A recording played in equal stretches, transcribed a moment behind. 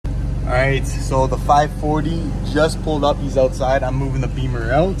Alright, so the 540 just pulled up. He's outside. I'm moving the Beamer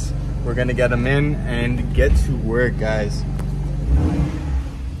out. We're gonna get him in and get to work, guys.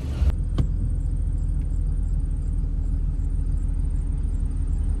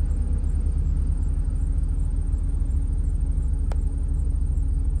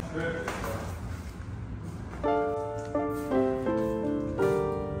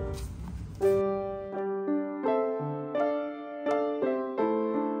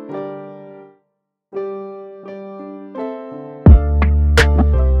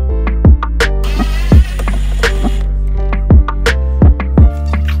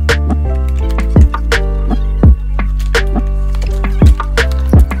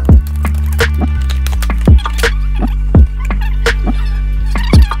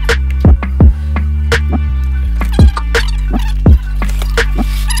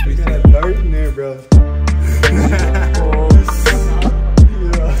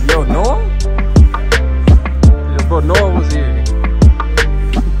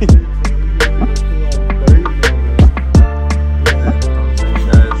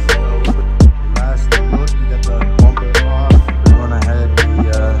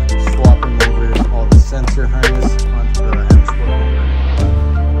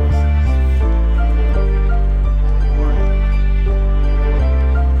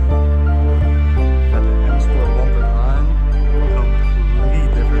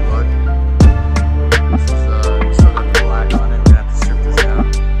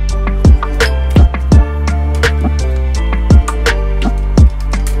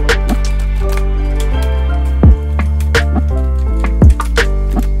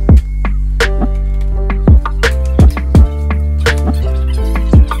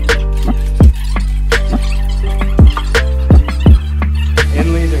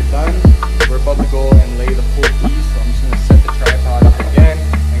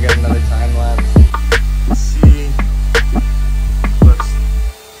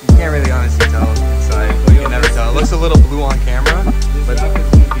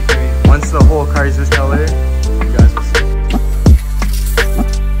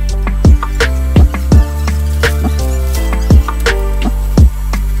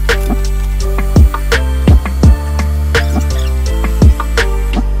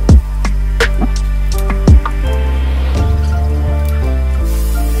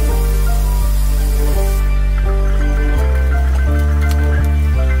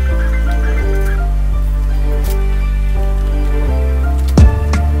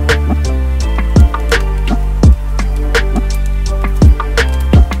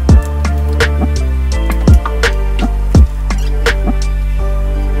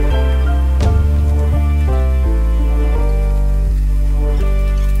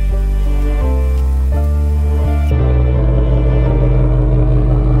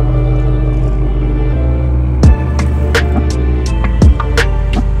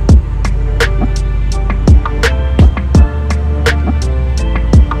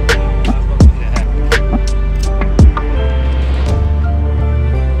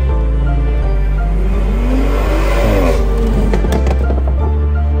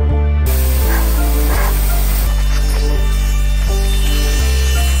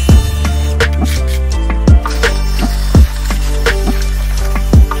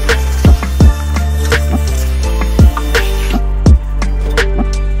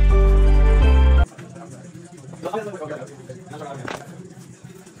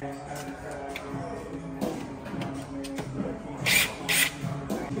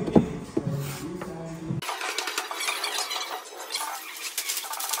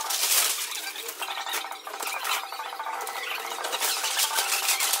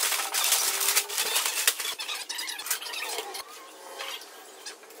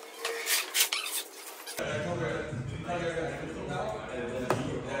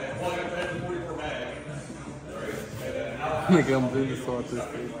 I'm completely thought this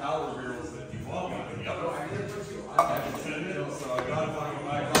thing.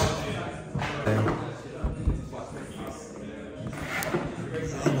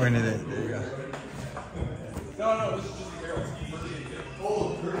 Where did it? There you go. No, this is just the arrow.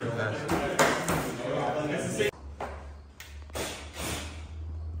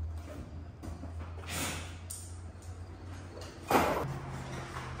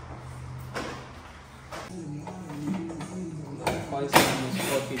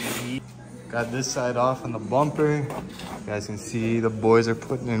 Got this side off on the bumper. You guys can see the boys are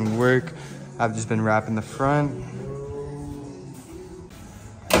putting in work. I've just been wrapping the front.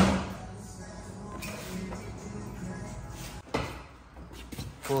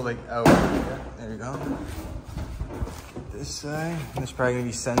 Pull like out. Yeah, there you go. this side. There's probably gonna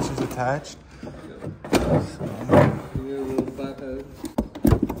be sensors attached.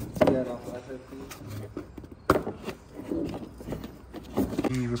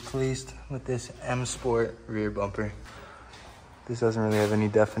 Be replaced with this M-Sport rear bumper. This doesn't really have any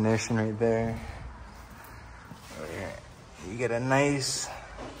definition right there. You get a nice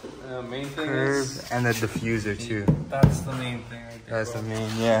main thing curve is, and the diffuser too. that's the main thing right there. That's the main,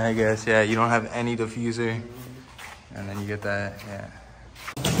 yeah, I guess, yeah. You don't have any diffuser, and then you get that, yeah.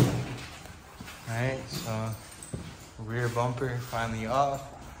 Alright, so rear bumper finally off.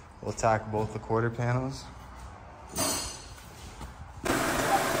 We'll tack both the quarter panels.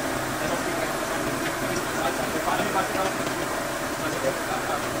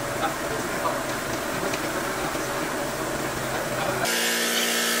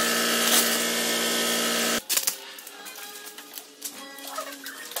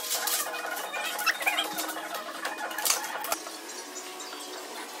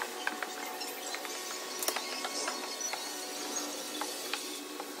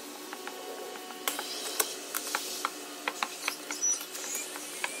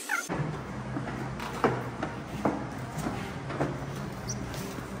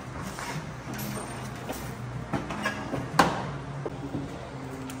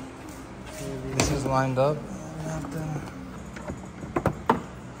 This is lined up.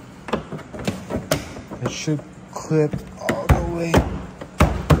 It should clip all the way.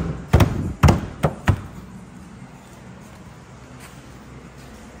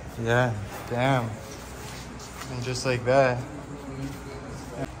 Yeah, damn. And just like that.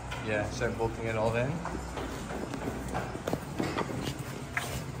 Yeah, start bolting it all in.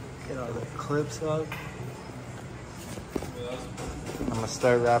 Get all the clips up. I'm gonna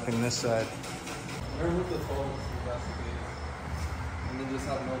start wrapping this side. Remove the fold, that's the case. And then just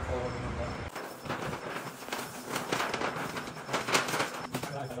have no fold in the back.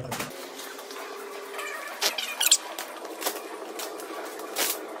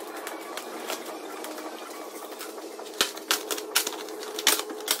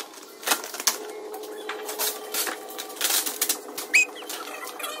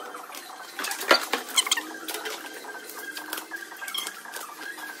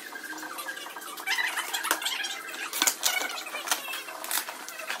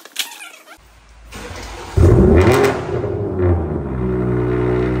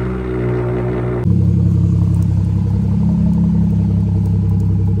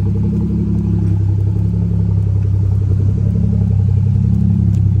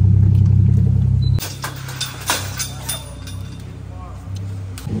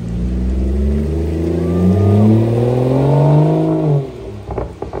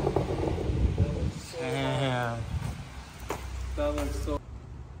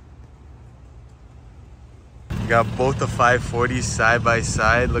 Got both the 540s side by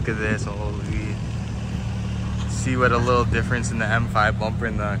side. Look at this, holy. See what a little difference in the M5 bumper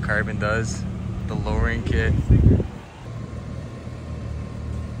and the carbon does. The lowering kit.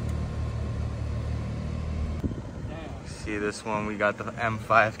 See this one, we got the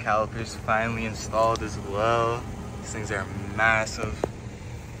M5 calipers finally installed as well. These things are massive.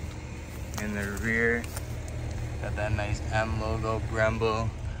 In the rear, got that nice M logo, Brembo,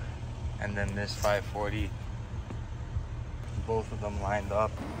 and then this 540. Both of them lined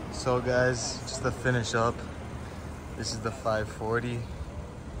up. So guys, just to finish up, this is the 540.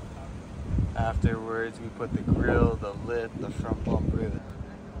 Afterwards, we put the grille, the lip, the front bumper,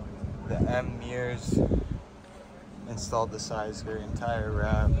 the M mirrors, installed the side skirt, entire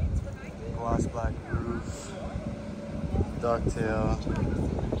wrap, gloss black roof, ducktail,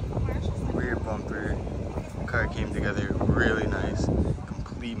 rear bumper. The car came together really nice.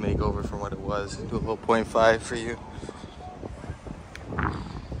 Complete makeover from what it was. Do a little 0.5 for you.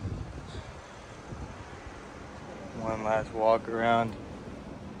 One last walk around,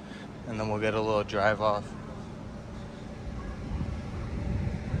 and then we'll get a little drive off.